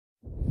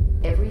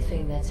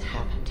Everything that's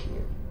happened to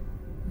you,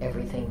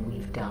 everything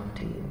we've done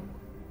to you,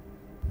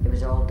 it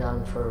was all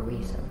done for a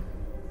reason.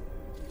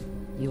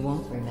 You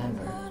won't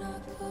remember,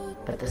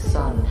 but the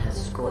sun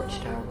has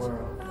scorched our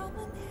world.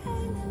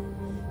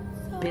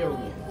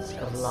 Billions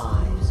of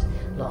lives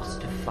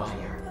lost to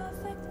fire,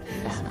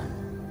 famine,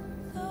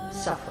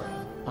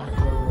 suffering on a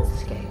global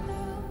scale.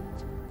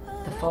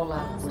 The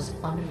fallout was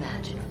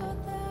unimaginable.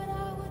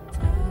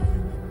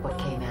 What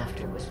came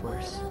after was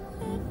worse.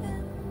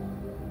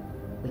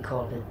 We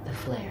called it the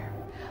flare.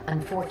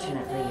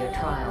 Unfortunately, your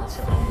trials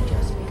have only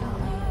just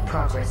begun.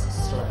 Progress is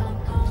slow.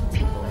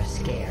 People are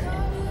scared.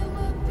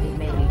 It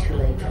may be too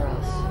late for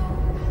us.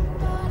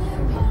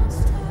 For me.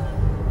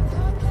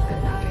 But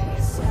not for you.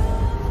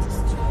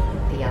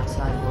 The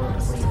outside world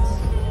awaits.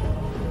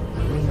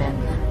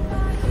 Remember.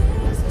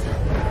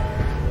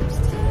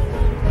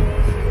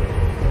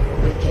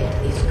 Wicked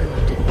is good.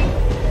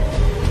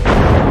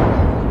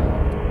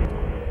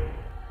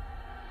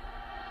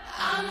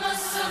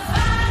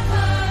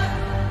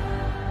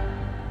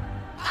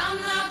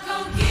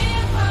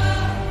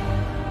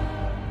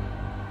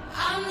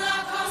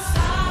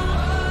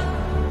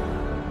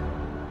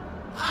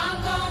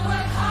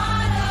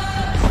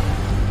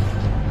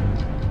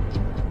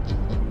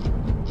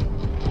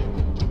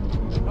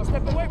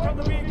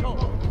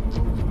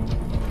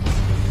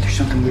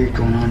 Something weird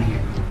going on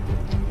here.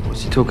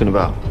 What's he talking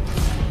about?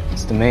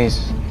 It's the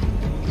maze.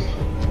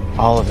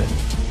 All of it.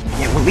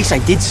 Yeah, well, at least I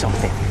did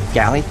something,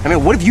 Gally. I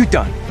mean, what have you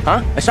done,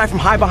 huh? Aside from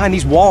hide behind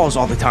these walls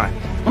all the time.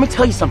 Let me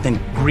tell you something,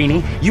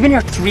 Greenie. You've been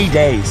here 3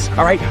 days,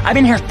 all right? I've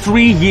been here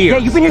 3 years. Yeah,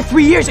 you've been here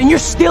 3 years, and you're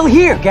still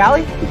here,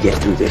 Gally. We get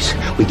through this.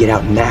 We get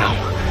out now.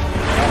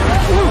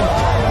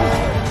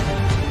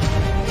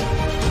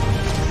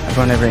 I've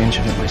run every inch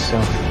of it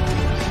myself.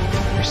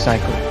 Every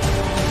cycle.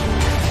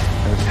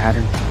 Every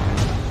pattern.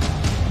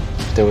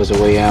 If there was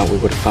a way out, we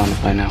would have found it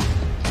by now.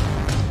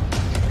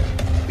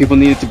 People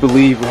needed to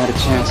believe we had a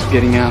chance of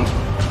getting out.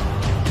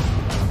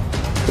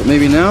 But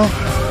maybe now,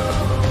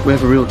 we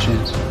have a real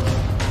chance.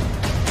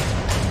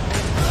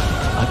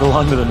 I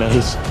belong to the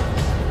maze.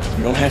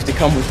 You don't have to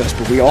come with us,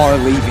 but we are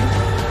leaving.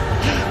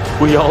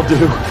 We all do.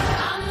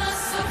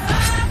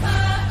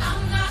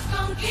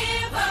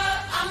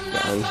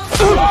 Gally.